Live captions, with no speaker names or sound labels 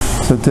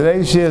So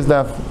today's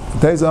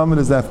amud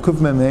is daf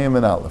kuf mem heim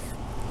and aleph.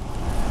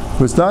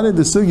 We started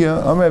the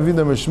sugya Amar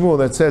Avida Mishmul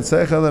that said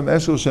Seichalim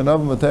Eshul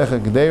Shanav Matecha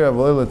Gdeira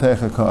V'Leila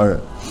Techa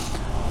Ka'ara.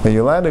 And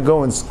you're allowed to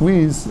go and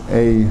squeeze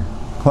a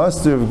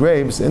cluster of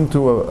grapes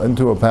into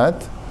a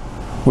pot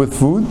with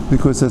food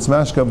because it's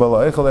mashka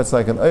bala eichel. That's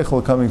like an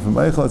eichel coming from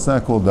eichel. It's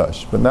not called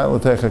dash, but not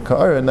l'techa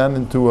ka'ara, not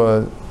into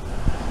a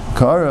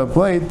ka'ara, a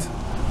plate,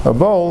 a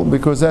bowl,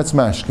 because that's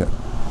mashka.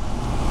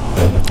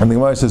 And the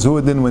Gemara says,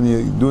 who did when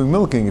you're doing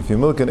milking? If you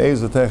milk an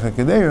eiz l'techa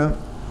kedera,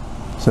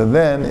 so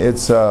then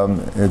it's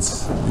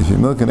if you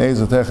milk an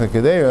eiz l'techa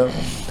kedera,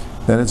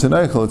 then it's an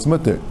eichel, it's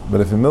mutter. But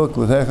if you milk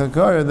l'techa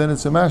ka'ara, then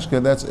it's a mashka.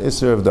 That's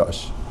iser of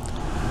dash.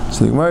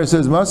 So the Gemara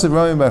says, Masav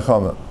Rami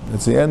B'chama.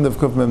 It's the end of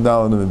Kuf Mem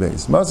Daled in the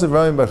base. Masav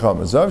Rami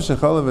B'chama. Zav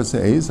shechalav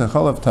v'se'ez,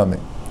 hachalav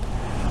tamei.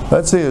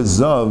 Let's say a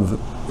zav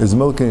is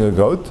milking a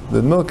goat.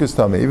 The milk is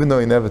tamei, even though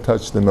he never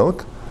touched the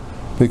milk,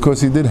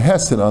 because he did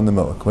hesed on the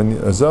milk. When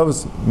a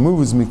zav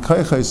moves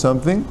mikaychay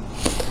something,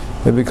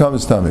 it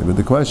becomes tamei. But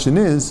the question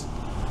is,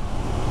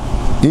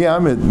 if you're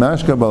going to say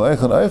mashka bal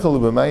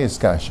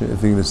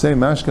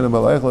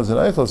eichel is an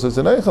eichel, so it's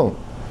an eichel.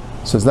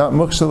 So it's not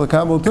mukshal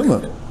l'kabel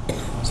tumah.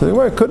 So the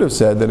Gemara could have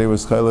said that he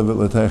was chaylev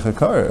l'teicha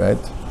kar,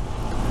 right?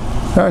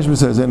 Rashbi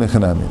says in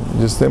echanami.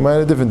 Just they might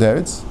have different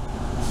teretz.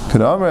 Could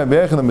Amar Rabbi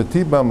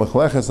metiba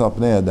mechleches al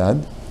pnei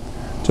adad.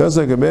 Just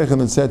like Rabbi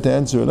Aharon said to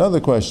answer another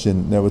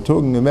question that we're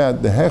talking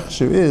about, the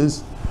hechsher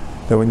is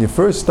that when you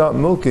first start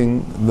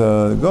milking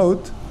the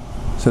goat,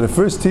 so the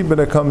first tipa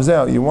that comes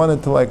out, you want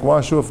it to like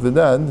wash off the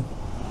dad,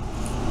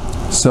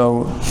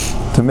 so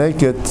to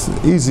make it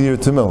easier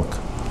to milk.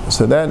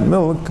 So that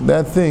milk,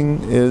 that thing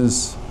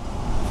is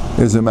a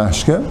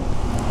mashka,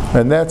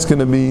 and that's going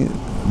to be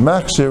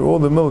machshir all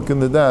the milk in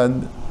the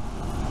dad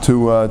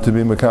to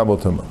be makabel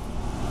tumah.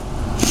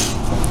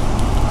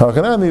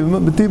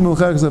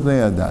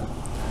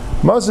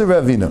 Maser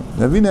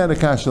Ravina had a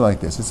kasha like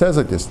this. It says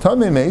like this: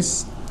 Tamei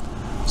meis,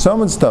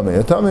 someone's tamei.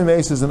 A tamei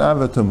meis is an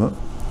avatuma,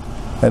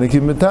 and it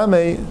can be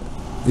tamei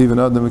even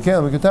other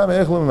mekel. We can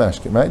tamei echel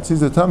mashke, right? So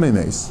he's a tamei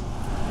meis.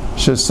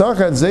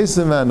 Shesachat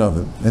zeisim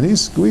anovim, and he's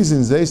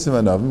squeezing zeisim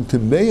anovim to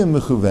beyim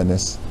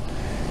mechuvenes.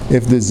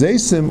 If the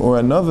zeisim or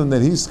anovim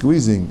that he's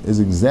squeezing is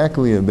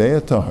exactly a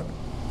beya tar.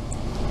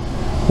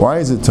 Why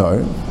is it tar?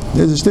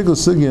 There's a shtickle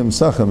sugiyam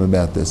sacham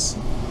about this.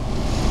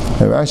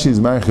 Rashi is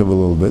marchiv a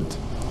little bit.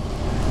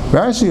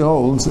 Rashi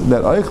holds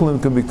that eichelim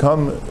can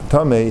become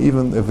tamei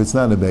even if it's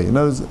not a beya. In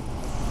other words,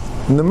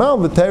 in the Mal,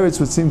 the teretz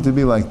would seem to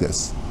be like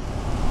this,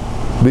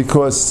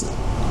 because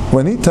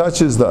when he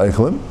touches the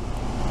eichelim,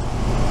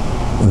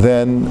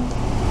 then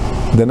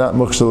they're not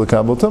mukshal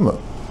l'kabel tumah,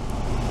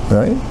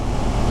 right?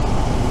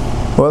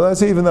 Well, let's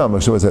say even though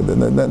mukshal was that.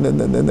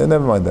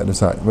 Never mind that.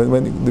 Sorry.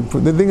 When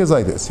the thing is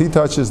like this: he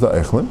touches the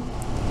eichelim,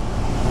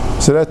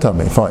 so that's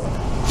tamei, fine.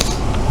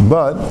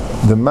 But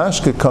the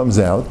mashka comes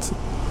out.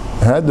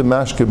 Had the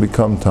mashka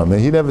become tamei,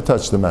 he never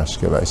touched the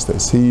mashka.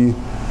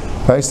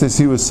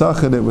 He was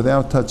sached it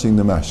without touching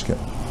the mashka.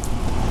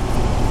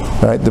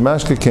 Right? The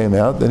mashka came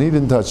out, and he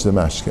didn't touch the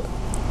mashka.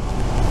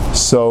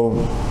 So,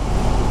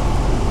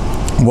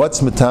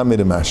 what's matame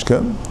the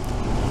mashka?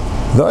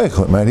 The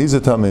eichel, right? He's a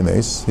tamei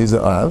meis. He's an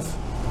av.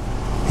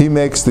 He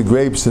makes the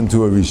grapes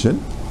into a rishon,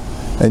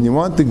 and you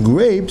want the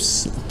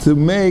grapes to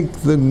make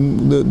the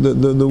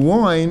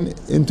wine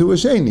into a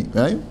sheni,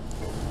 right?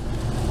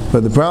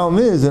 But the problem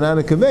is they're not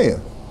a kaveya.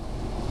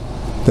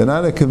 They're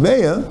not a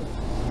kaveya,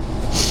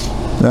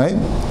 right?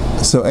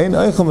 So ein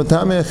eichel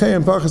matame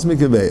acherim parchas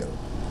mikaveya,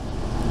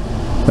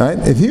 right?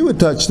 If he would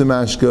touch the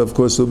mashka, of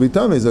course it'll be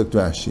tamei zok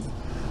Rashi.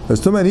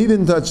 But too bad he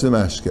didn't touch the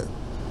mashka,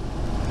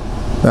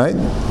 right?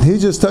 He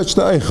just touched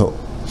the eichel.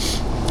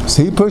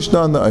 So he pushed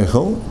on the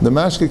eichel. The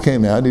mashka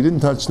came out. He didn't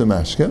touch the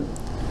mashka.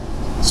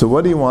 So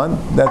what do you want?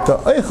 That the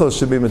eichel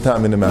should be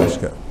matame the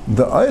mashka.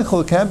 The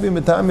eichel can't be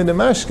matame the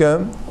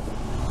mashka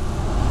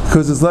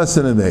because it's less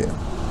than a day.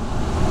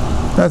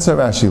 That's how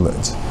Rashi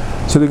learns.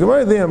 So the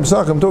Gemara there in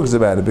Pesachim talks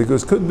about it,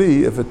 because could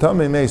be if a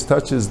tamei meis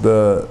touches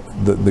the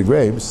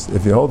grapes,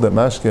 if you hold that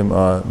mashkim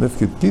are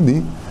mifkit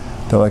kidi,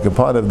 to like a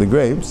part of the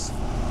grapes,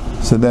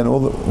 so then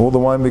all the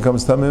wine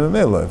becomes tamei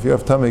memela. If you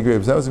have tamei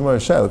grapes, that was the Gemara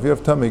shayla. If you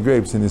have tamei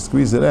grapes and you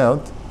squeeze it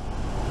out,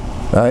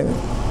 right?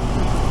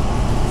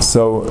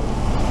 So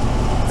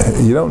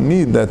you don't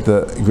need that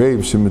the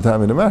grapes should be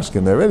tamei the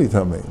mashkim. They're already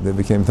tamei. They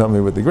became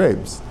tamei with the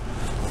grapes.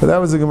 But that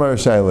was the Gemara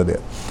shayla there.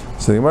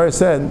 So the Gemara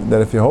said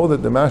that if you hold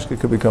it, the mashka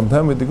could become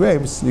tamei with the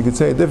grapes. You could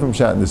say a different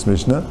shot in this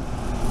Mishnah.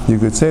 You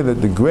could say that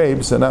the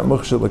grapes are not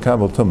mukshal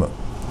l'kabel tumah.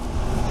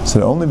 So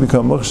they only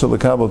become mukshal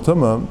l'kabel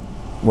tumah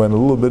when a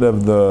little bit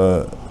of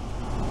the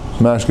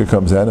mashka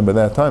comes out, and by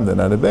that time they're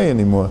not a bay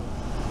anymore.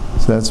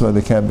 So that's why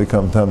they can't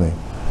become tamei.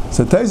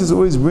 So Taisus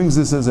always brings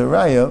this as a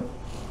raya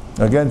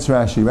against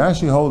Rashi.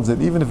 Rashi holds that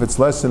even if it's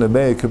less than a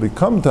bay, it could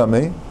become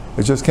tamei.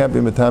 It just can't be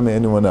matame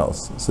anyone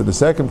else. So the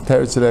second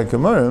teretz of that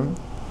Gemara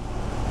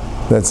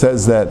that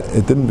says that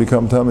it didn't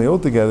become tamei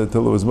altogether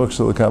till it was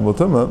mukshal l'kabel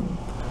tumah,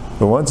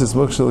 but once it's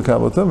mukshal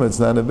l'kabel tumah, it's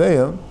not a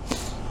beya.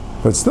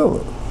 But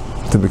still,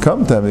 to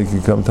become tamei, you can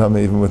become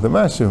tamei even with a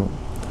mashu.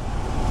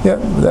 Yeah,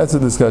 that's a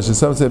discussion.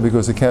 Some say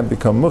because it can't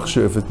become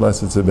muksher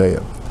unless it's a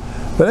beya.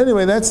 But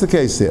anyway, that's the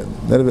case here.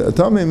 That if a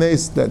tummy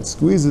mace that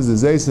squeezes the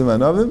zaysim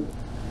anavim,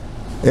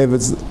 if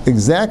it's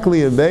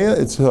exactly a beya,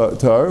 it's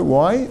tar.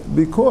 Why?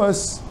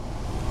 Because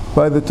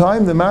by the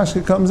time the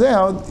mashka comes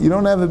out, you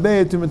don't have a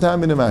beya to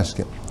matami the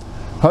mashka.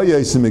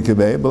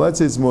 But let's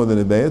say it's more than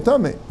a beya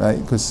tummy, right?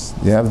 Because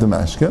you have the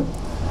mashka,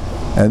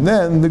 and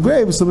then the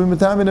grapes will be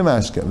matami the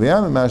mashka.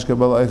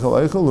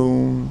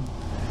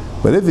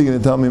 But if you're going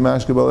to tell me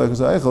mashka bal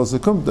eichel, so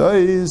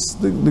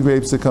the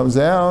grapes that comes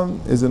out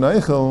is an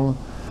eichel.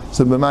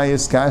 So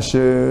b'mayis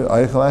kasher,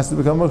 eichel has to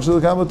become muksher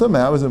l'kabel tumah.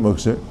 How is it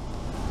muksher?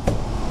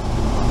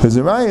 There's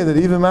a raya that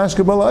even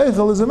mashka bal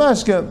eichel is a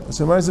mashka.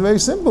 So it's very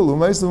simple.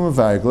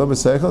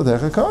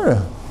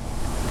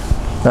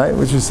 Right,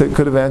 which you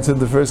could have answered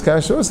the first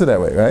kasher also that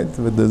way, right?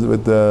 With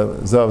the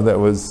zav that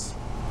was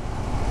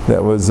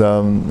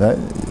right?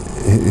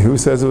 Who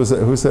said it was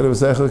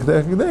eichel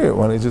k'dei?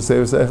 Why don't you just say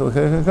it was eichel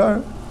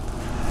k'dei?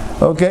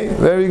 Okay,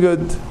 very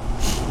good.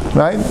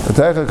 Right?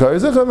 K'dei k'dei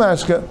is a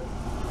mashka.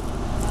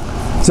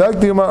 It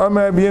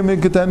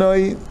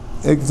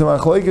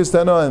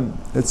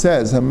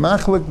says,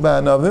 "Hamachlik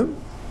ba'anavim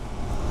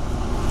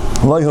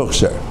loy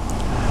huchsher."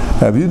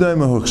 Have you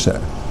done a huchsher?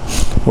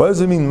 What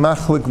does it mean,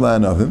 machlik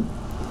ba'anavim?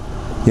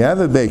 You have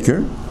a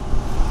baker,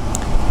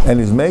 and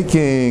he's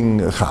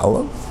making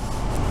challah,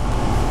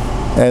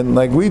 and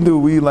like we do,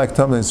 we like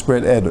sometimes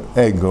spread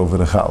egg over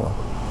the challah.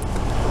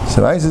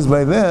 So I says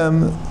by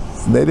them,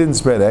 they didn't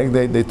spread egg.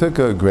 They took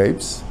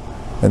grapes.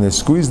 And they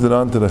squeezed it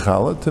onto the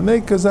challah to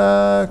make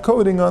a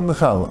coating on the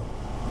challah,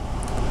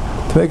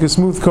 to make a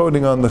smooth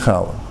coating on the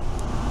challah.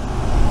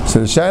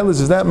 So the shaila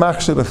is that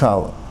machshir the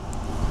challah?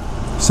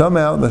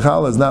 Somehow the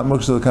challah is not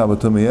machshir the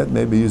kabbalah yet.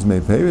 Maybe use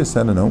meiperis,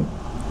 I don't know.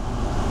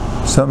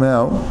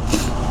 Somehow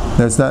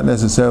that's not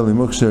necessarily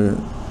machshir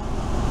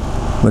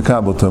the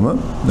kabbalah,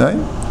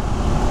 right?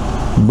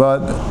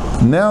 But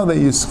now that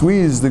you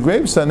squeeze the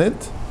grapes on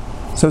it,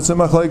 so it's a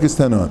machlekes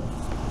tanon.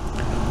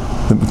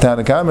 The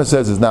Tanakama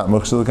says it's not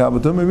muksher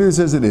l'kabel tumah. It really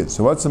says it is.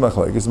 So what's the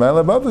machlekes?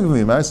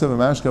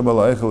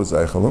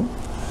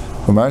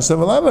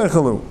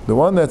 The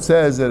one that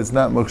says that it's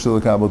not muksher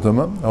l'kabel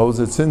tumah holds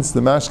that since the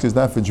mashka is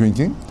not for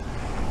drinking,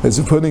 it's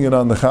for putting it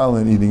on the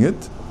challah and eating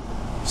it,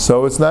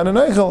 so it's not an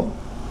eichel.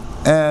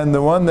 And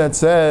the one that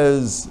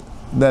says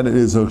that it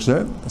is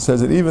muksher says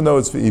that even though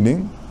it's for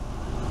eating,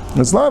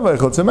 it's lav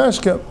eichel. It's a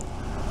mashka.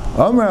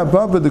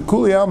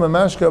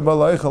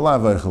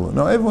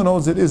 No, everyone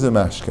holds it is a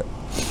mashka.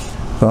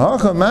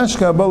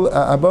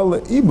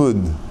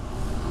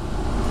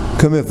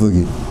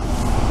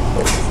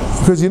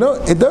 Because you know,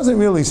 it doesn't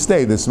really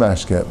stay this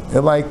mashka.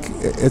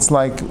 It's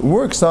like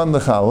works on the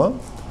challah,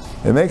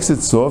 it makes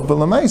it soft, but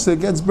lamaisa it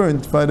gets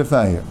burnt by the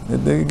fire.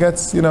 It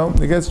gets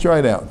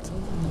dried out.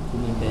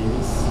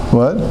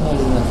 What?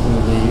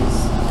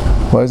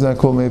 Why is that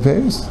called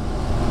meiperis?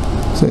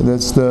 Say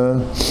that's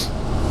the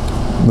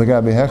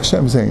Gabi Hechshem.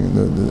 I'm saying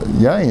the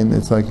yayin.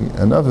 It's like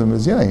another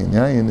is yayin.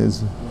 Yayin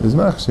is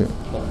machshir.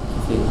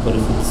 But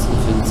if it's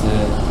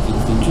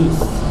the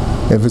juice,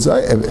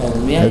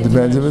 it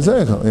depends if it's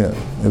eichel. Yeah,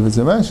 if it's a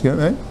mashka,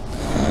 right?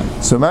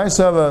 So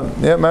mashava,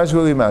 mashka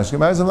will be mashka.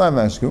 Mashava la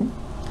mashku.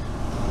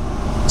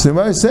 So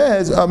Mar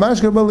says,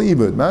 mashka bala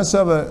ibud.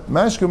 Mashava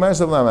mashku,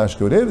 mashava la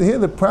mashku. Here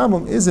the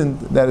problem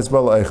isn't that it's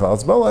bala eichel.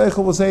 It's bala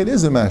eichel will say it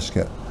is a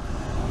mashka,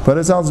 but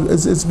it's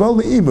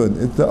bala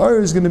ibud. The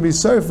oil is going to be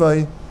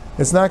surfai.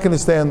 It's not going to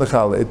stay on the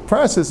challah. It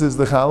processes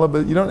the challah,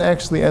 but you don't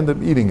actually end up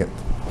eating it.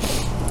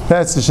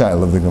 That's the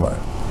shaila of the Gemara.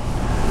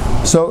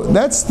 So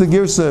that's the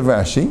girsa of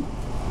Rashi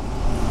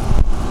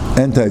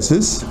and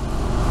Taisus,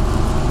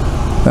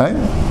 right?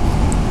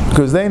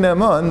 Because they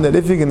naman that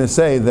if you're going to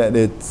say that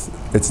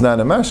it's not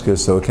a mashka,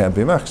 so it can't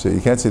be mashka.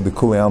 You can't say the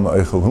kuli alma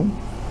eichelhum.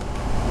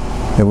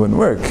 It wouldn't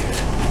work,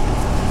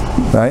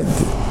 right?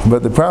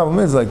 But the problem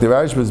is, like the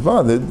Rashi was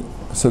bothered.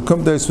 So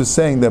Kumtais was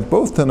saying that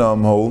both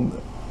Tanam hold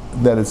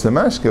that it's a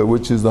mashka,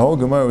 which is the whole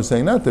Gemara was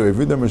saying not there. If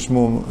Ridam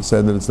Shmuel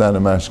said that it's not a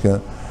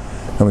mashka.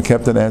 And we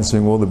kept on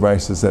answering all the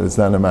brises that it's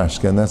not a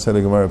mashka, and that's how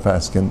the Gemara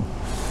paskin.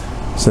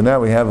 So now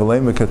we have a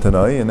lemeka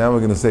tanai, and now we're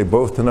going to say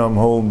both tanam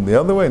hold the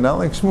other way, not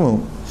like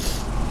Shmuel.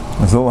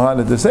 It's a little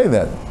harder to say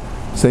that.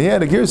 So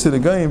the girsa, the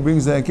guy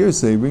brings that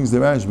girsa, he brings the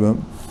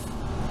Rashba,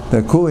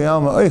 that kuli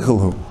alma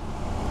eichelhu.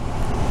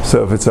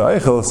 So if it's a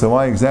eichel, so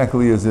why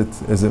exactly is it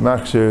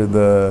machshir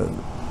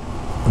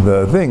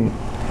the thing?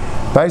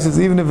 But says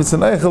even if it's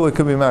an eichel, it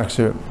could be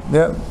machshir.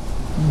 Yeah,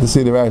 you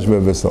see the Rashba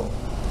Bissel.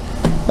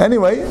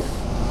 Anyway.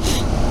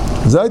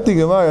 Zayti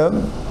Gemara.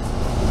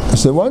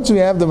 So once we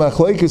have the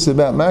machlekes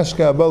about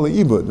mashka abal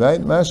ibud, right?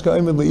 Mashka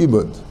imid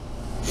leibud.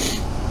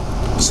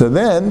 So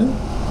then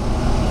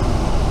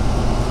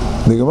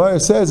the Gemara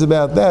says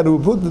about that who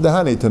put the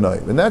dahani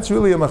tonight, and that's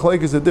really a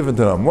machlekes a different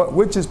tanam.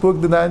 Which is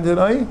put the dahani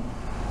tonight?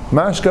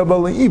 Mashka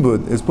abal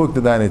ibud is put the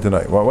dahani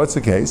tonight. Well, what's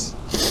the case?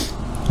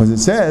 As it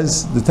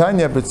says, the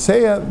Tanya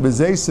Petseya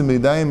b'zeisim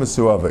midayim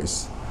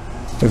esuaves.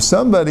 If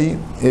somebody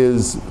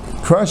is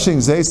crushing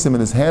zeisim and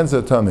his hands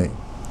are tummy.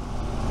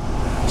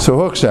 So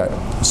Hukshar.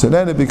 So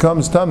then it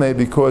becomes Tameh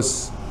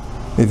because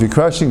if you're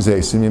crushing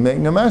Zaysim, you're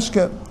making a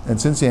mashka. And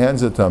since your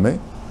hands are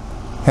Tameh,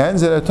 hands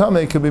that are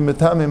Tameh could be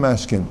Metame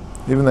Mashkin.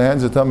 Even the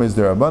hands are Tameh is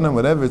their Rabbanan,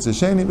 whatever, it's a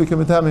Sheni, it can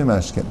Metame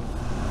Mashkin.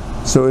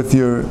 So if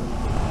you're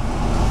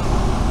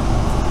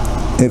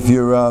so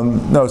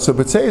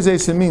B'tzei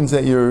Zaysim means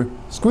that you're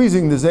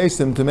squeezing the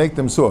Zaysim to make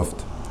them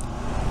soft.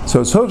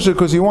 So it's Hukshar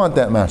because you want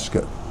that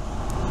mashka.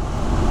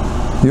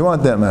 You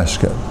want that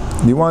mashka.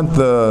 You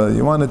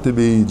want it to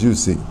be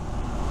juicy.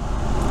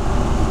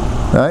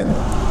 Right?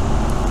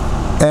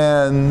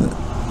 And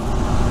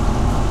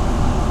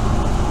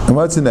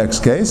what's the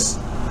next case?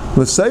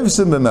 Let's say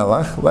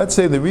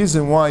the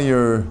reason why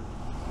you're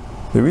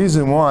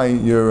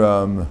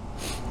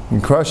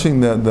crushing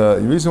the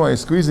reason why you're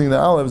squeezing the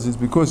olives is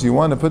because you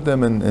want to put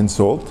them in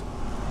salt,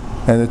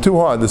 and they're too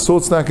hard. The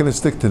salt's not going to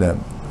stick to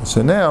them.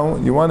 So now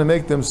you want to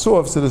make them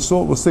soft so the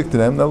salt will stick to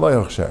them.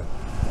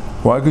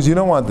 Why? Because you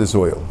don't want this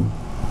oil.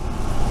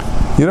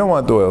 You don't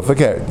want the oil.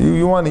 Forget it.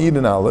 You want to eat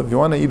an olive. You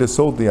want to eat a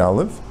salty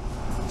olive.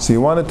 So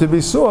you want it to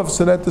be soft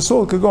so that the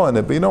salt could go on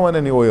it, but you don't want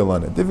any oil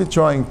on it. If you're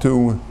trying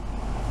to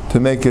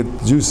make it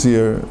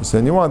juicier,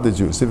 then you want the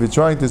juice. If you're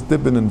trying to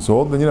dip it in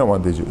salt, then you don't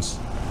want the juice.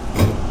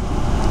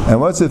 And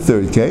what's the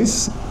third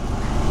case?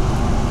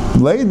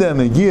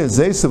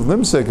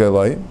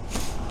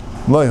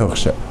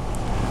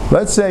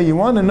 Let's say you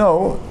want to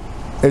know,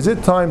 is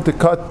it time to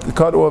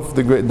cut off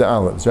the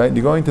olives, right?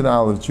 You're going to the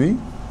olive tree,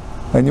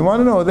 and you want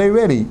to know, are they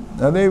ready?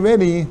 Are they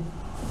ready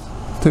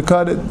to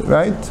cut it,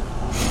 right?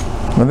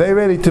 Are they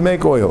ready to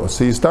make oil?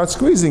 So you start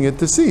squeezing it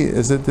to see,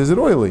 is it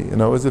oily?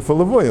 Is it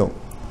full of oil?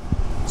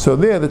 So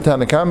there the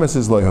Tanakama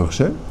says loy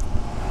huksher,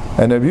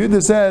 and Rabbi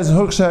Yehuda says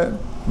huksher.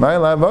 Right?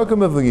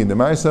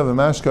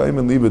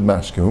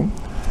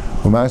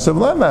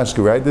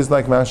 This is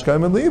like mashka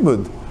and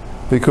libud.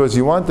 Because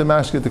you want the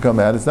mashka to come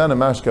out. It's not a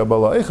mashka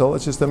bala eichel,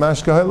 it's just a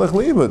mashka halach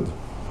libud.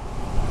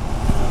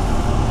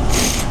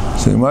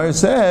 So Gemara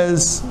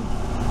says,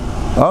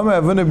 I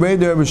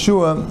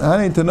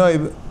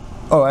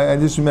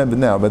just remembered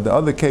now, but the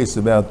other case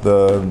about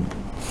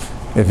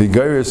if he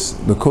geiris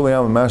the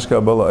kuliyam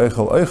mashka bala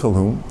eichel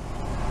eichelhu.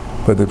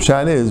 But the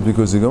pshat is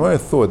because the Gemara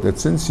thought that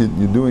since you're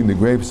doing the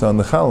grapes on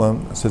the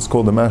challah, so it's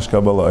called the mashka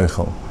bala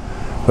eichel.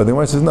 But the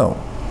Gemara says no,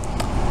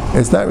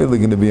 it's not really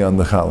going to be on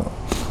the challah.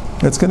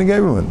 It's going to get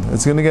ruined.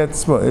 It's going to get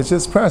spoiled. It's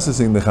just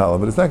processing the challah,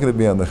 but it's not going to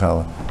be on the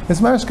challah. It's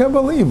mashka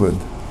bala ibud.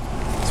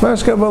 It's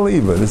mashka bala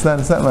ibud. It's not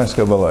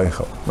mashka bala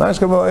eichel.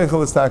 Mashka bala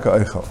eichel is taka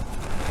eichel.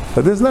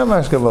 But this is not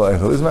mashka bala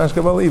eichel. This is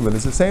mashka bala ibud.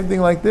 It's the same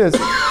thing like this.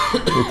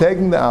 You're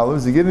taking the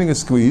olives, you're giving a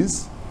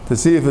squeeze to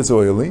see if it's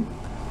oily.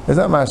 It's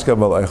not mashka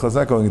bala eichel. It's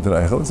not going into the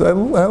eichel. It's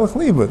halach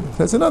libud.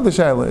 That's another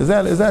shayla. Is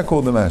that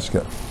called the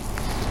mashka?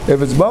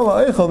 If it's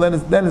bala eichel,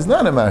 then it's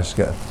not a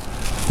mashka.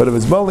 But if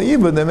it's bala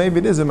ibud, then maybe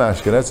it is a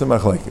mashka. That's a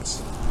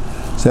machlekes.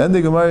 So then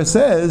the Gemara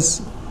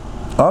says,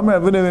 those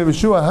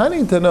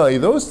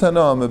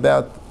tanaim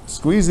about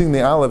squeezing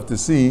the olive to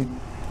see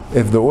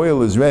if the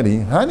oil is ready.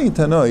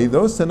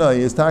 Those tanai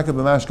is taka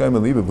b'mashka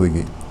imaliba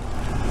pligi.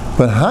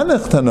 But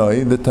hanach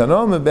tanai, the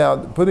tanaim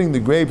about putting the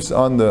grapes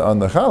on the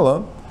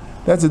challah,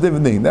 that's a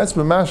different thing. That's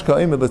b'mashka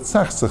imaliba.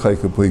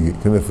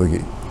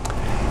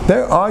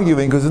 They're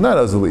arguing because it's not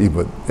azal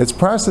ibud. It's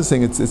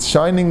processing. It's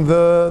shining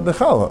the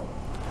challah.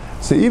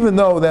 So even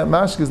though that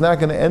mashka is not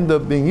going to end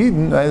up being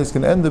eaten, right, it's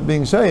going to end up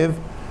being shayiv,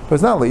 but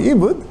it's not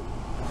li'ibud,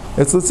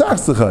 it's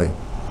l'tzachtzachai.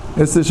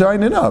 It's the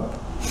shining up.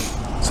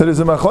 So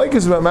there's a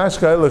machlekes about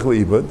mashka elech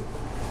li'ibud,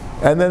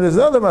 and then there's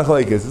another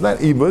machlekes. It's not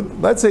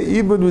ibud. Let's say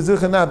ibud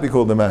would not be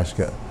called the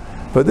mashka.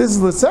 But this is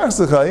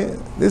l'tzachtzachai,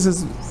 this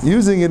is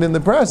using it in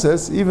the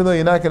process, even though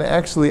you're not going to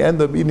actually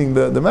end up eating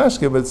the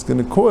mashka, but it's going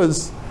to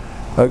cause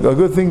a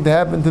good thing to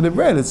happen to the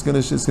bread. It's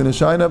going to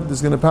shine up,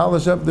 it's going to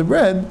polish up the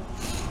bread.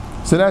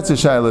 So that's a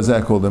shayla, is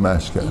that called the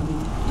mashka?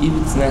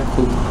 Ibud's not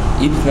called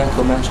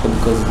mashka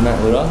because it's not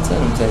l'rata.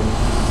 I'm saying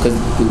because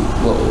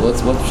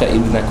what's pshat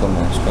ibud's not called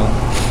mashka?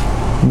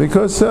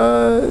 Because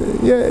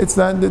it's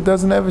not. It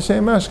doesn't have a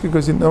shem mashka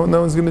because no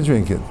one's going to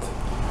drink it. So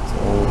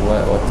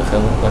what the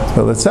hell?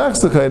 Well, the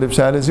tzachtzachai, the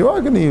pshat is you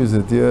are going to use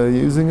it. You're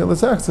using it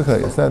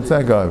l'tzachtzachai. It's not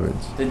garbage.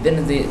 Then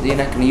you're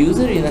not going to use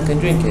it, or you're not going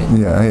to drink it.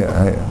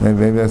 Yeah.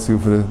 Maybe that's good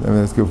for the.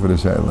 That's good for the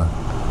shayla.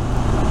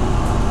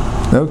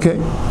 Okay.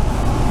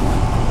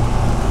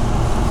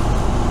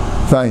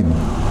 Fine.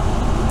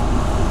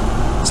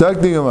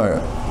 Sag the Gemara.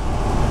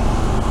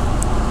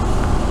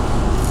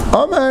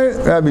 Amar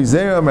Rabbi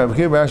Zera, Amar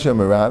Rabbi Rashi,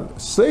 Amar Rav.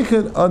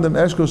 Seichet Adam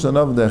Eshkol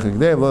Shanav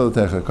Dechakdei V'lo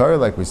Techakar.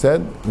 Like we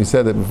said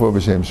it before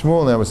b'Shem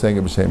Shmuel. Now we're saying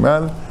it b'Shem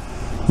Rav.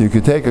 You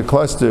could take a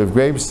cluster of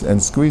grapes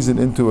and squeeze it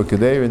into a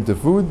kadeir, into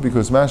food,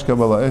 because mashka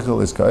bala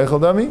echel is ka'echel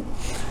dami,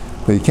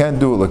 but you can't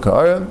do it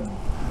l'ka'ara.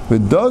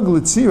 With dog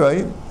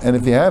l'tzirai, and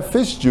if you have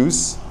fish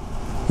juice,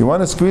 you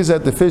want to squeeze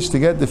out the fish to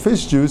get the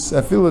fish juice.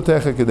 I feel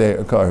l'techa kadei.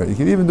 You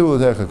can even do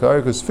l'techa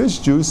kara because fish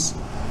juice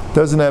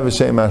doesn't have a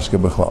shem mashka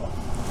b'chlal.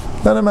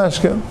 Not a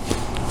mashka.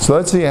 So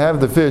let's say you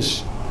have the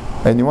fish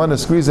and you want to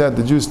squeeze out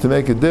the juice to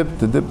make a dip,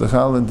 to dip the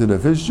chal into the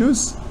fish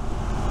juice.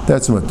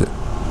 That's mutter.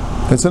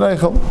 It's an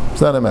eichel.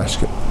 It's not a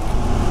mashke.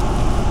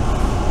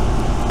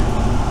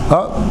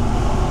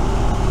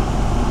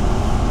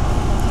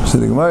 So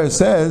the Gemara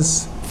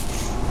says,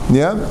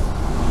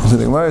 So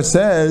the Gemara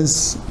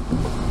says,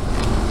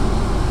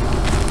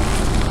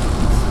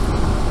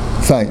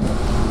 fine.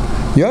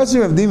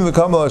 Yasir Rav Dima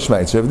v'kamal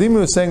Shmeitzer. Rav Dima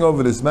was saying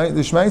over this. The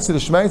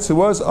Shmeitzer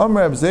was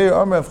Amar Rav Zeir,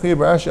 Amar Rav Chia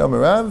Barashi, Amar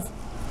Rav,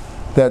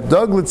 that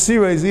Dog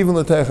L'tzira is even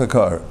L'teich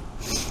HaKar.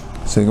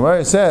 So the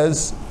Gemara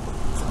says,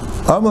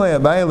 Amalei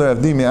Abayi Rav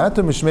Dima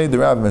Atam Mishmei the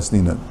Rav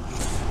Mesnina.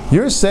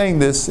 You're saying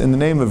this in the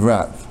name of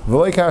Rav.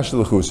 V'loi kash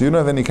l'chu, so you don't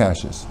have any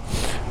kashes.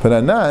 But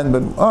Anan,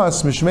 but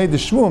us, Mishmei the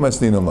Shmuel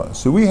Mesnina La.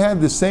 So we had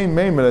the same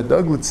maimer that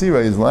Dog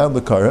L'tzira is allowed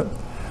L'kara,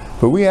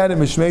 but we had a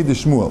Mishmei the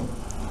Shmuel.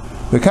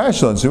 The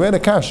kashlon, so we had a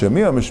kasha.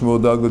 Miyam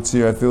Mishmuel Dog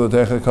L'tzira, I feel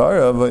L'teich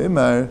HaKar,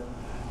 v'imar,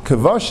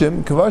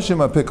 kavashim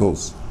are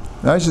pickles.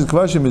 Actually,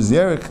 kavashim is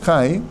yerek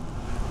chai,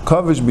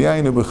 kavish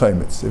b'yayinu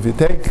b'chaymitz. If you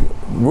take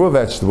raw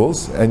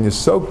vegetables and you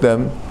soak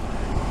them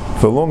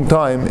for a long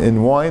time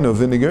in wine or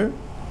vinegar,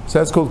 so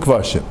that's called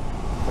kvashim.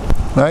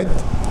 Right?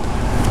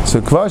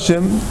 So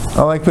kvashim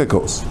are like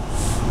pickles.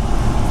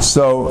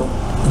 So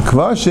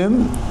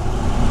kvashim,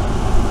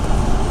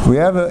 we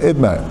have an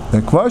idmar.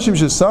 And kvashim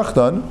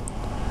shesachtan,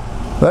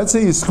 let's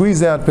say you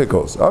squeeze out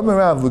pickles.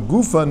 Amarav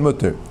l'gufan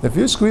mutter. If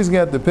you're squeezing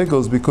out the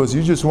pickles because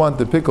you just want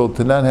the pickle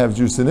to not have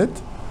juice in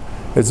it,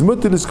 it's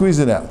mutter to squeeze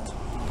it out.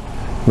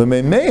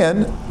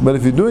 L'meimeyan, but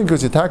if you're doing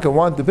because you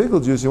want the pickle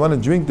juice, you want to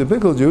drink the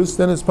pickle juice,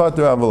 then it's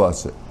pater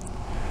avalasa.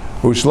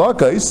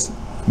 Ushlakais,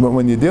 but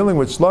when you're dealing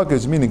with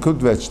shlakais, meaning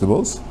cooked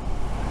vegetables,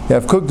 you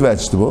have cooked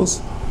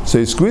vegetables, so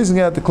you're squeezing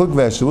out the cooked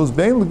vegetables,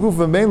 bein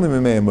l'gufan, bein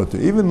l'meimeyan mutter.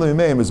 Even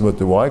l'meimeyan is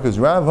mutter. Why? Because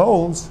Rav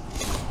holds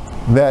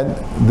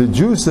that the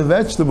juice of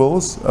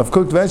vegetables, of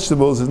cooked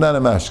vegetables, is not a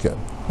mashke.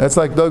 That's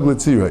like Dog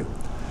L'tzirei.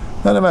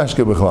 Not a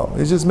mashke b'chlal.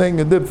 He's just making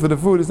a dip for the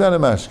food, it's not a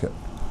mashke.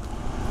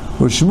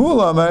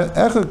 Shmuel Amar,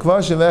 Echa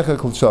Kvashim, Echa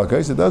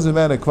Klshakas. It doesn't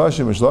matter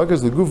Kvashim or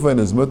Shlakas, the Gufan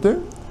is mutter,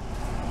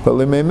 but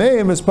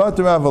L'meimeim is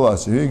pater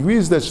avalasa. He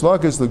agrees that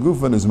Shlakas, the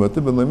Gufan is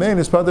mutter, but L'meimeim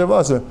is pater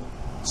avalasa.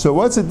 So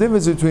what's the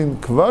difference between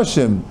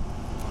Kvashim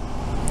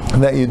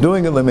that you're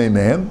doing at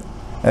L'meimeim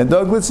and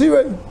Dog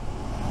L'tzirei?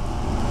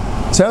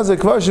 Sounds like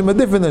Kvashim are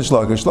different than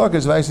Shlakas.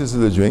 Shlakas vices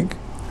is a drink.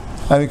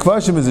 I mean,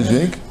 Kvashim is a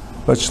drink,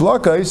 but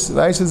Shlakas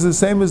vices is the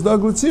same as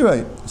Dog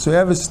L'tzirei. So you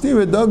have a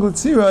steer Dog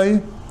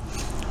L'tzirei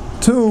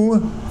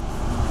to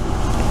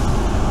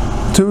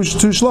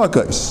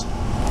shlakais.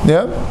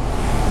 Yeah?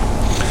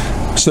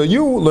 So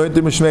you learned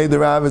the Mishmei the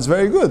Rav, it's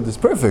very good, it's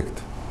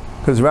perfect.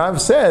 Because Rav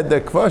said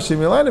that Kvashim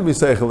Yelana be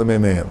Seichel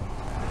L'meimeim.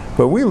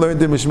 But we learned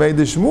the Mishmei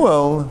the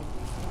Shmuel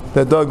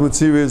that Dog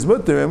L'tzira is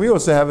mutter, and we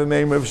also have a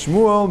name of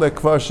Shmuel that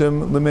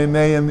Kvashim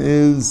L'meimeim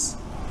is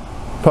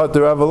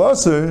Pater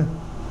Avalasar,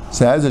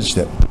 so has it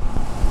step.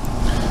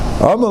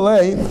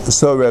 Amalei,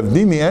 so Rav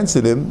Dimi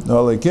answered him,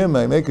 Halakim,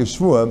 I make a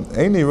shvua,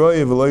 Eini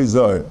roye v'loi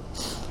zar.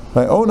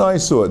 My own eye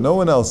saw it, no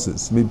one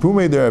else's.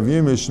 Mipume de Rav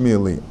Yirmiyah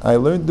Shmieli. I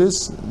learned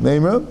this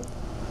Meimra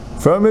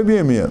from Rabbi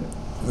Yirmiyah.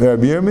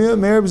 Rabbi Yirmiyah,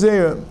 Merab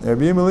Zeira.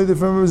 Rabbi Yirmiyah learned it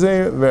from Rabbi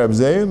Zeira. Rabbi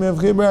Zeira, Merab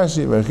Chia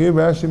Barashi. Rabbi Chia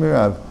Barashi,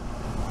 Merav.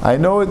 I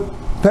know it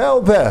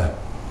pell peh.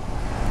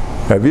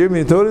 Rabbi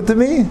Yirmiyah told it to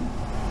me,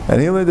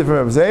 and he learned it from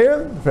Rabbi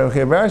Zeira, from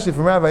Chia Barashi,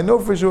 from Rav. I know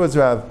for sure it's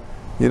Rav.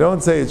 You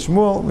don't say it's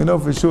Shmuel, we know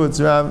for sure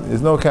it's Rav.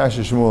 There's no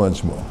kasha Shmuel and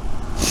Shmuel.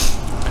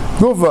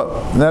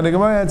 Gufa. Now the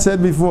Gemara had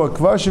said before,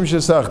 kvashim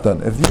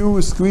shesachtan. If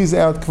you squeeze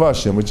out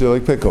kvashim, which are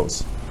like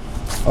pickles,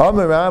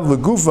 Amar Rav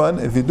legufan.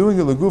 If you're doing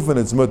it legufan,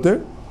 it's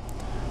mutter.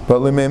 But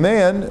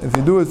lemeimeyan, if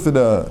you do it for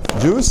the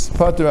juice,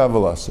 pater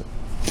avalasa.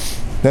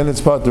 Then it's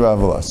pater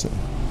avalasa.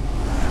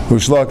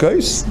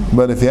 Ushlakais.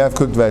 But if you have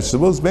cooked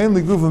vegetables, bein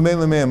legufan, bein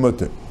lemeiyan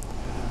mutter.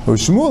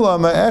 Ushmul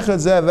Amar echad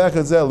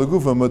zeh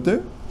legufan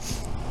mutter.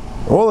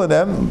 All of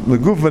them,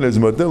 legufan is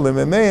mutter,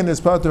 lemeimeyan is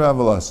pater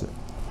avalasa.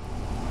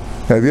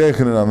 Have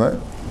Yechanan Amar,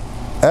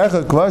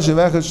 Echad Kvashim,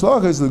 Echad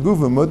Shlachas,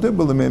 L'gufan Mutter,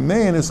 but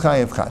L'meimein is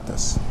Chayev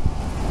Chatas.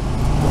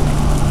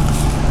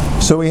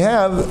 So we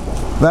have,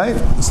 right?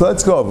 So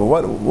let's go over.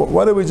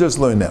 What did we just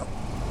learn now?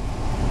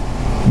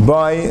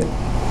 By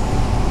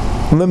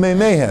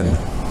L'meimehen,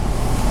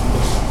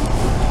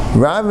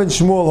 Rav and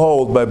Shmuel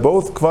hold by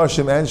both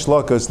Kvashim and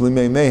Shlachas,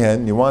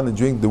 L'meimehen, you want to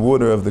drink the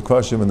water of the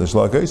Kvashim and the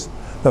Shlachas.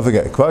 Don't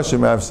forget,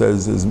 Kvashim Rav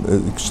says is,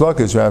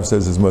 Shlachas Rav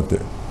says is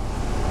Mutter.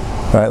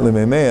 Right,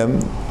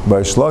 L'meimeim,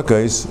 by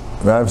Shlakais,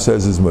 Rav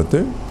says is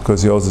mutter,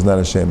 because he holds it's not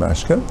a shem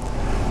ashka,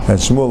 and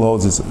Shmuel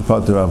holds it's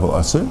pater aval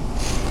aser,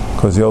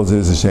 because he holds it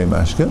is a shem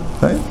ashka,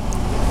 right?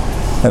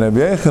 And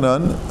Rabbi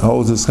Aharon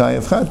holds it's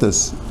chayev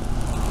chatas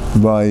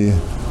by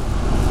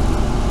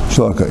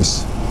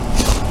Shlakais,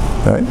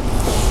 right?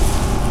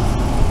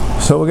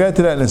 So we'll get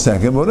to that in a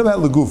second. But what about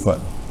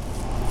legufan?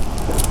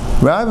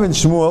 Rav and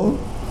Shmuel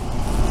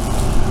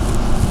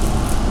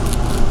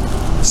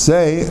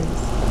say,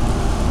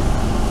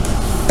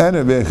 and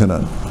Rabbi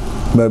Aharon,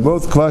 by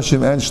both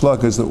Kvashim and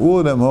Shlakas, that all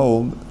of them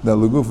hold that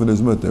Legufan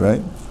is mutter,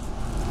 right?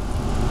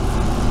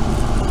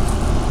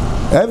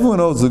 Everyone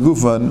holds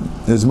Legufan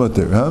is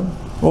mutter, huh?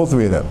 All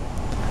three of them.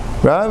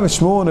 Rav,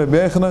 Shmuel, and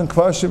Rabbi Aharon,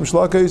 Kvashim,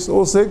 Shlakos,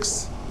 all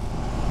 6.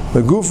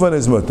 Legufan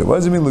is mutter. What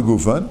does it mean,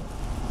 Legufan?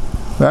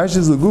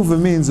 Rashi's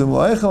Legufan means,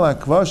 M'la'echel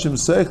ha'kvashim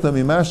seichta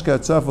mimashka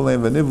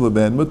tzafalein v'nivla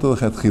ben mutter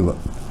l'chatchila.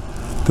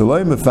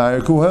 T'loi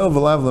mefayir kuhel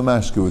v'lav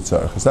l'mashka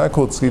utzarch. Is that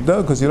called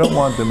tzchita? Because you don't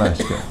want the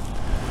mashka.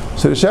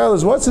 So the shayla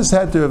is, what's this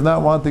heter of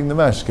not wanting the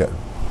mashka?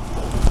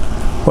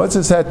 What's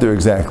this heter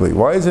exactly?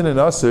 Why isn't it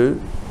usher?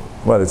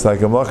 What, it's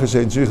like a malacha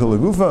she'en shricha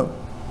legufa?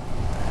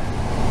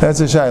 That's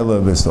a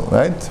shayla abyssal,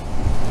 right?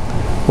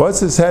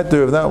 What's this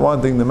heter of not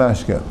wanting the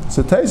mashka?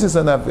 So Taisus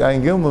on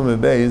Ayin Gilmum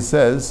Mebei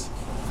says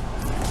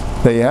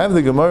that you have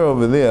the Gemara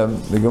over there.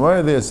 The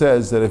Gemara there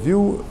says that if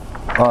you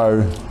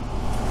are,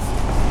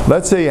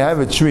 let's say you have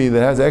a tree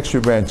that has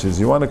extra branches,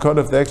 you want to cut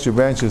off the extra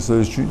branches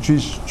so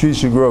the tree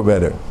should grow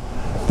better.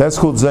 That's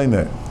called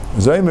Zaymer.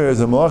 Zaymer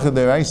is a malacha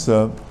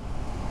deraisa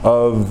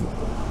of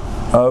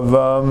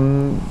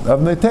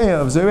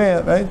Neteya, of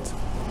Zereya, right?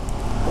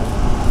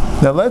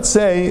 Now let's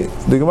say,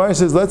 the Gemara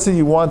says, let's say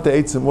you want the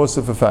eitzim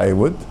also for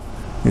firewood.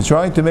 You're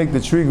trying to make the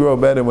tree grow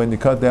better when you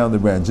cut down the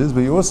branches,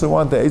 but you also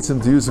want the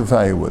eitzim to use for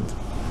firewood.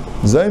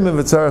 Zaymer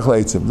v'tzarech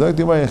leitzim. Like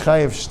the Gemara,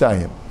 Chayev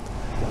shtayim.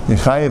 You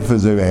chayev for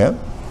Zereya,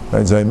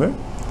 right, Zaymer.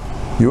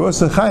 You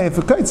also chayev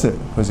for kaitzer,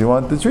 because you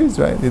want the trees,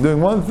 right? You're doing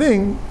one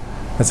thing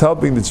that's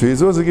helping the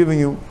trees, also giving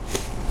you.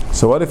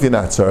 So what if you're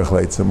not tzarech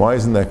leitzim? Why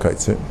isn't that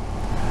kaitzer?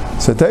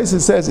 So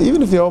Taisus says,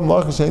 even if the whole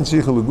malacha she'en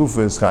shricha legufa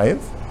is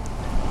chayev,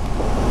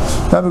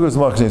 not because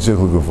malacha she'en shricha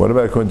legufa. What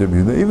about according to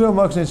Rabbi? Even though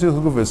malacha she'en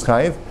shricha legufa is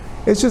chayev,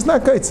 it's just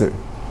not kaitzer.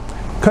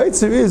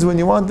 Kaitzer is when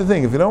you want the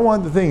thing. If you don't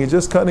want the thing, you're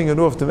just cutting it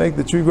off to make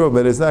the tree grow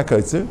better. It's not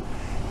kaitzer.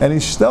 And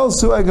hishtel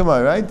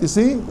su'agamar, right? You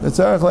see, the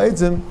tzarech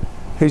leitzim,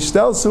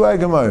 hishtel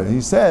su'agamar.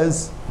 He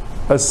says,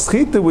 a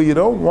schita where you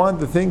don't want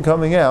the thing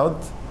coming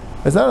out,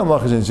 it's not a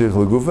malacha she'en shricha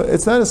legufa.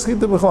 It's not a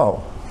schita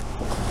b'chlal.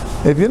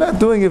 If you're not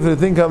doing it for the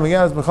thing coming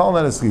out, it's b'chal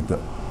not a schita.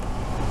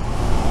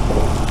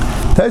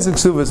 Taisik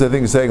Suvas, I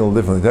think, is saying a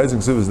little differently.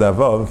 Taisik Suvas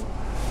Davav,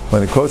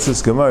 when he quotes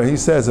this Gemara, he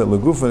says that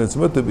Legufan it's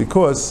mutter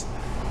because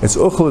it's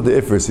uchla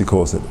de ifris, he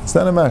calls it. It's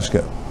not a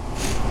mashka.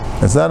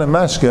 It's not a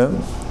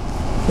mashka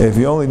if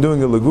you're only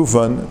doing a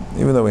Legufan,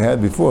 even though we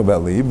had before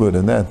about Leibud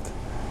and that.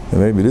 And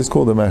maybe it is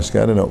called a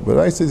mashka, I don't know. But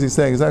I says he's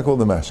saying it's not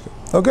called a mashka.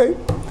 Okay?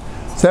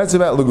 So that's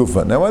about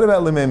Legufan. Now what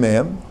about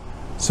Lemeimeim?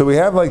 So we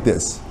have like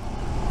this.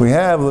 We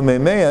have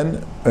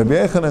Lemeimeim, Rabbi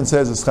Aharon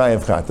says it's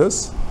chayav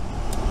chatas,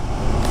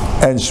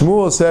 and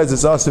Shmuel says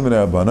it's asim in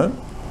Rabbanan,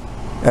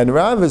 and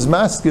Rav is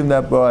masking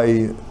that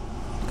by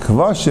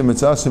Kvashim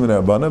it's asim in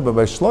Rabbanan, but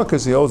by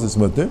Shlakas he holds it's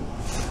mutter,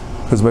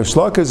 because by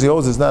Shlakas he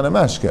holds it's not a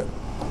mashka.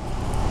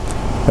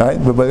 Right?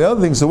 But by the other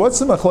thing, so what's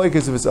the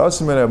machlokes if it's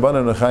asim in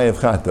Rabbanan or chayav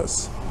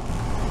chatas?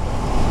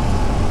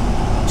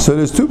 So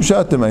there's two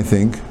pshatim, I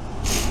think.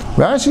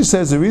 Rashi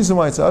says the reason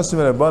why it's asim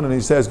and rabbanan, he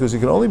says, because you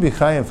can only be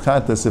chayav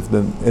chatas if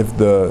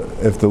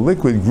the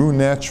liquid grew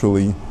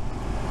naturally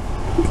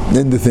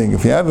in the thing.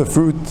 If you have a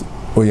fruit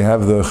or you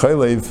have the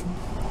chaylev,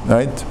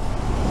 right?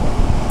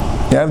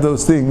 You have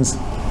those things,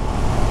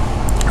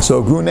 so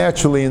it grew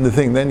naturally in the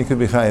thing. Then you could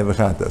be chayav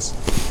chatas.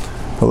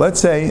 But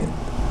let's say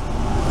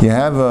you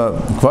have a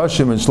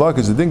kvashim and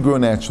shlakas that didn't grow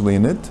naturally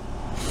in it.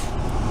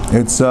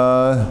 It's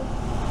like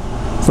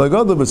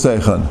other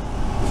b'seichan.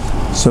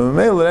 So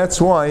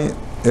that's why.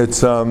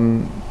 It's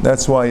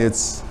that's why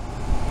it's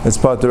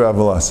pater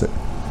avalase.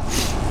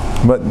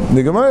 But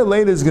the Gemara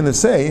later is going to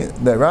say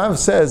that Rav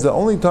says the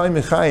only time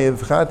mechayev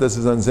chatas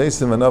is on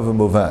zeisim and avim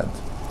b'vad.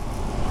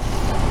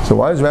 So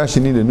why does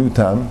Rashi need a new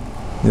tam?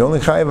 The only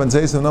chayev on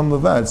zeisim and avim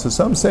b'vad. So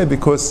some say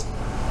because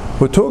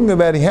we're talking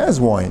about he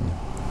has wine,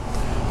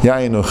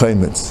 yayin or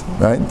chaymitz,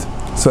 right?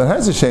 So it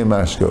has a shem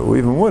mashka, or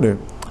even water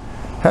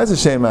has a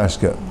shem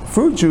mashka.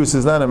 Fruit juice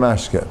is not a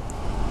mashka.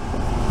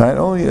 Right?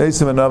 Only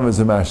Eisim and Avim is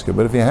a mashka.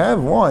 But if you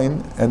have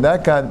wine and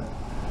that got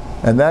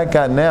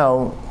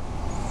now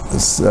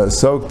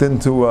soaked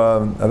into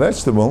a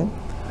vegetable,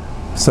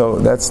 so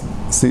that's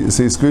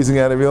squeezing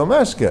out a real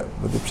mashka.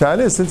 But the pshat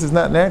is, since it's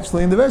not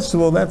naturally in the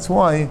vegetable, that's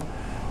why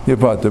you're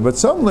pater. But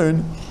some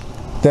learn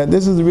that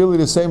this is really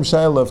the same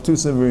shayla of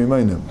Tusim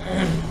v'Rimainim.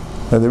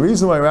 And the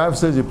reason why Rav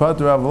says you're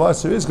pater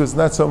Avalasser is because it's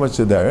not so much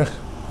a derech.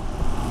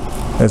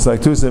 It's like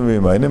Tusim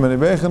v'Rimainim,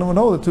 and Rabbi Aharon would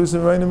hold that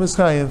Tusim v'Rimainim is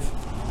chayiv.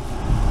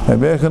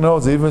 Rabbi Aharon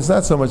holds even it's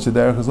not so much a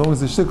derech, as long as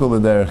the shikul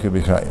the derech will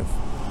be chayiv.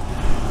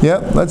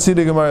 Yeah, let's see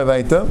the Gemara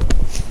Vaita.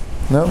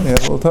 No, we have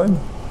a little time.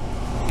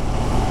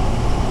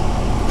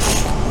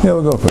 Yeah,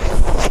 we'll go for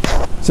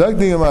it. So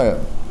the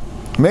Gemara,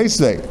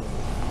 Meisvei,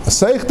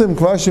 Seichtim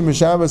kvashim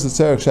b'Shabbos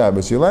etzerech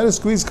Shabbos. You're allowed to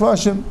squeeze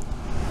kvashim,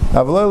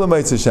 avalei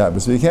l'meitzah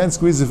Shabbos, but you can't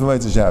squeeze it for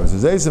meitzah Shabbos.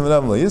 It's Eisim and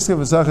Avim l'yiskav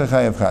v'sacha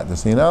chayav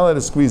chatas. You're not allowed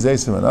to squeeze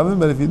Eisim and Avim,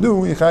 but if you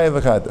do, you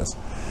chayav chatas.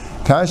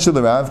 Kasher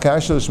l'Rav,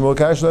 kasher l'Shmuel,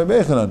 kasher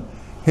l'Rabbi Aharon.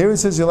 Here it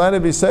says you're allowed to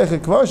be seichah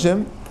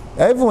kvashim.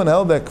 Everyone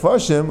held that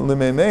kvashim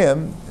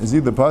l'meimeim is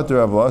either pater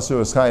avalasser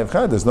or chayav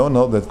chatas. No one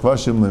held that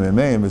kvashim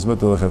l'meimeim is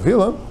mutar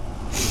l'chafila.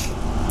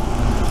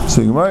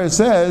 So Gemara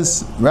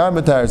says Rab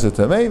matar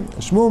zatamei,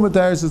 Shmuel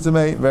matar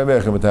zatamei, Rabbi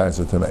Aharon matar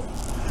zatamei.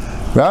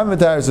 Rabbi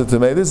Mataris of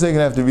Tamei. This thing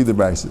have to read the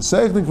Braises.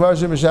 Seichel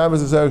Kvashim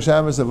Shabbos Asarek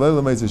Shabbos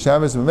Avleila Meitzer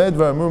Shabbos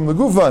Medvar Murim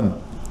Legufan.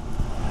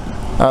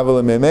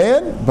 Aval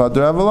Memeyan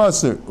Pater Aval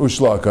Aser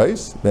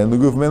Ushlakais Ben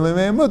Leguf Men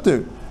Lemeyan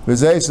Mutter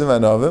V'Zeisim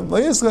Anovim Lo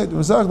Yischlet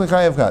V'Sach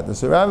Nechayev Chata.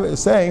 So Rabbi is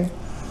saying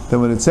that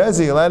when it says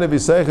you're allowed to be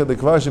Seichel the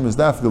Kvashim is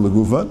Dafka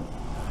Legufan,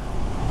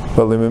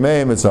 but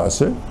Lememeyan it's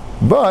Aser.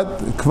 But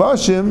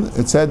Kvashim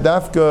it said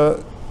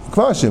Dafka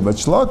Kvashim, but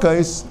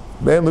Shlakais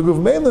Ben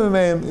Leguf Men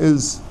Lemeyan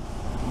is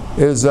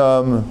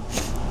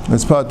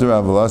Pater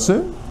Aval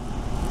Aser.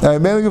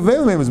 Ben Leguf Men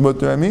Lemeyan was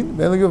Mutter. Ben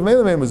Leguf Men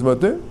Lemeyan was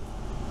Mutter.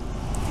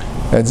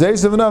 And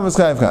Zeisav and Avos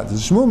Chayav Chat.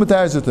 Shmuel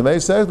Mataris of Tamei,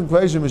 Seichel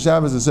Kvashim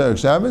Shabbos Asarek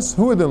Shabbos.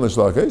 Who are din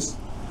l'shlakos?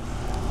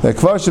 That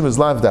Kvashim is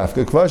lav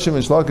dafka. Kvashim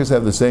and shlakos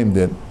have the same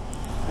din,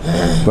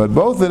 but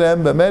both of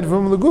them b'med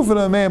from l'gufan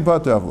ameim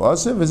pater aval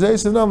aser.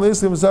 V'zeisav and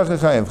Avos Chayav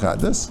Chayav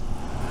Chatas.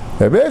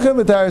 Rabbi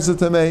Mataris of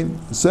Tamei,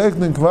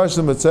 Seichel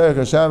Kvashim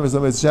Asarek Shabbos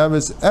Ametz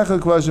Shabbos. Echad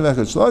Kvashim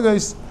Echad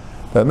shlakos.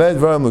 B'med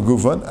from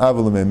l'gufan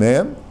aval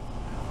ameim.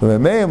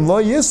 Ameim lo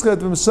yischet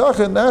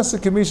v'msachet nasa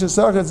kamisha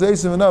sachet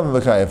Zeisav and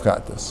Avos Chayav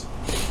Chatas.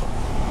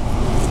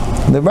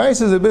 The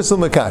Brisa is a bissel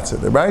mekatzer.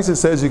 The Brisa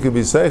says you could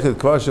be seichet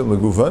kvashim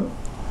legufan,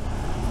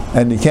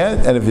 and you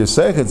can't. And if you're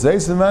seichet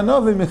zeisim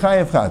manovim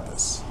mechayev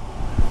chatas,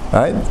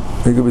 right?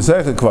 You could be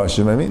seichet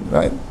kvashim.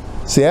 Right?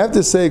 So you have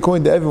to say,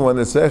 according to everyone,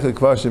 that seichet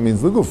kvashim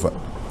means legufan.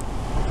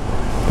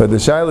 But the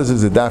shilas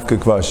is a dafka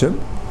kvashim,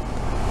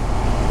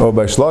 or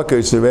by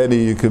shlakos already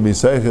you could be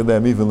seichet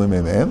them even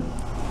lemeim.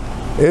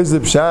 Is the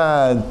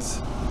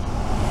pshat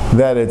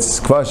that it's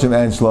kvashim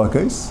and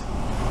shlakos,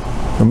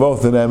 and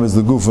both of them is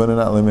legufan and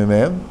not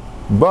lemeim?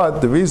 But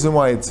the reason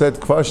why it said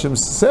kvashim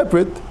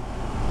separate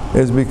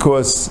is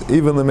because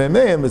even the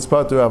memeim it's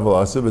pater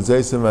aval aser, but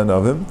zeisim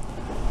anovim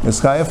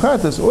is chayav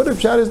chatas. Or the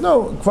pshat is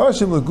no,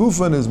 kvashim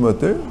legufan is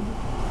mutter,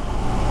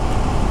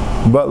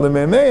 but the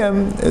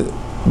memeim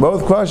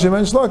both kvashim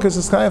and shlakos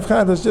is chayav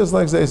chatas, just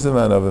like zeisim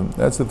anovim.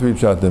 That's the three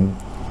pshatim.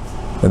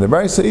 And the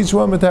Brisa each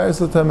one mataris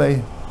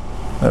l'tamei.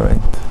 All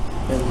right.